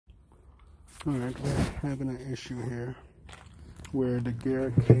Alright, we're having an issue here where the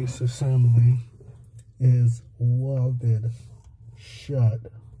gear case assembly is welded shut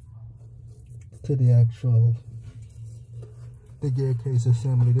to the gear case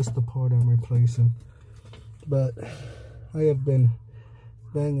assembly. This is the part I'm replacing, but I have been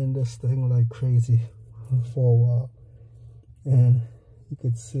banging this thing like crazy for a while, and you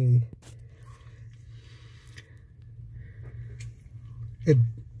could see it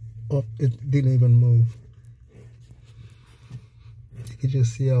didn't even move. You can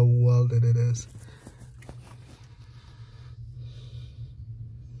just see how welded it is.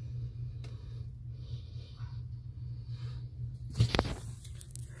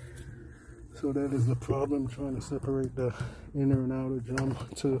 So that is the problem, trying to separate the inner and outer drum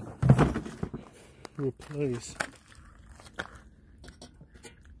to replace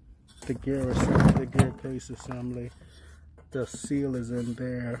the gear case assembly. The seal is in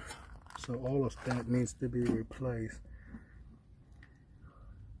there, so all of that needs to be replaced.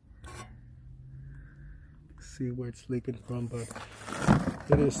 See where it's leaking from, but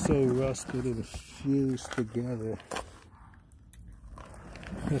it is so rusted and fused together.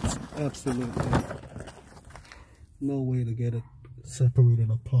 It's absolutely no way to get it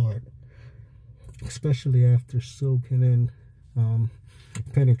separated apart, especially after soaking in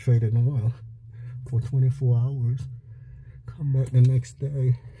penetrated oil for 24 hours. Come back the next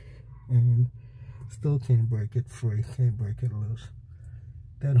day and still can't break it free, can't break it loose.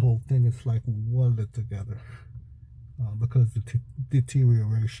 That whole thing is like welded together because the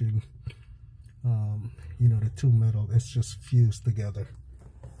deterioration, you know, the two metal, it's just fused together.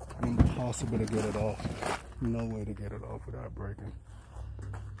 Impossible to get it off. No way to get it off without breaking.